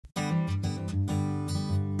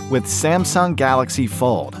With Samsung Galaxy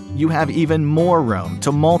Fold, you have even more room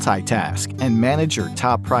to multitask and manage your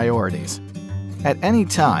top priorities. At any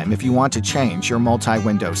time, if you want to change your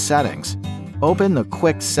multi-window settings, open the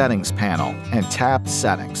Quick Settings panel and tap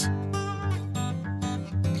Settings.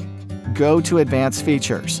 Go to Advanced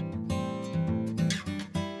Features,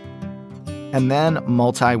 and then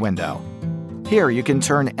Multi-Window. Here you can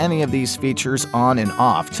turn any of these features on and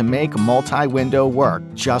off to make multi-window work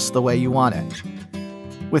just the way you want it.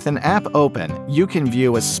 With an app open, you can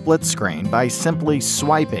view a split screen by simply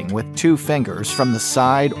swiping with 2 fingers from the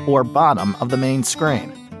side or bottom of the main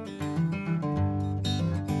screen,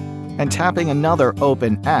 and tapping another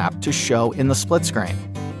open app to show in the split screen.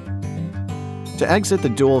 To exit the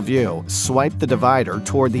dual view, swipe the divider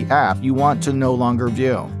toward the app you want to no longer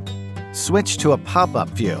view. Switch to a pop-up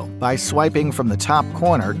view by swiping from the top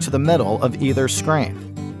corner to the middle of either screen.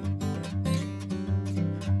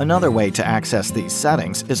 Another way to access these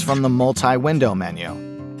settings is from the multi-window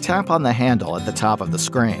menu. Tap on the handle at the top of the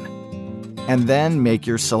screen, and then make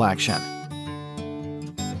your selection.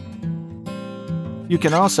 You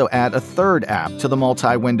can also add a third app to the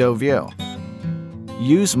multi-window view.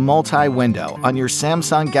 Use multi-window on your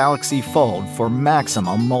Samsung Galaxy Fold for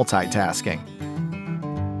maximum multitasking.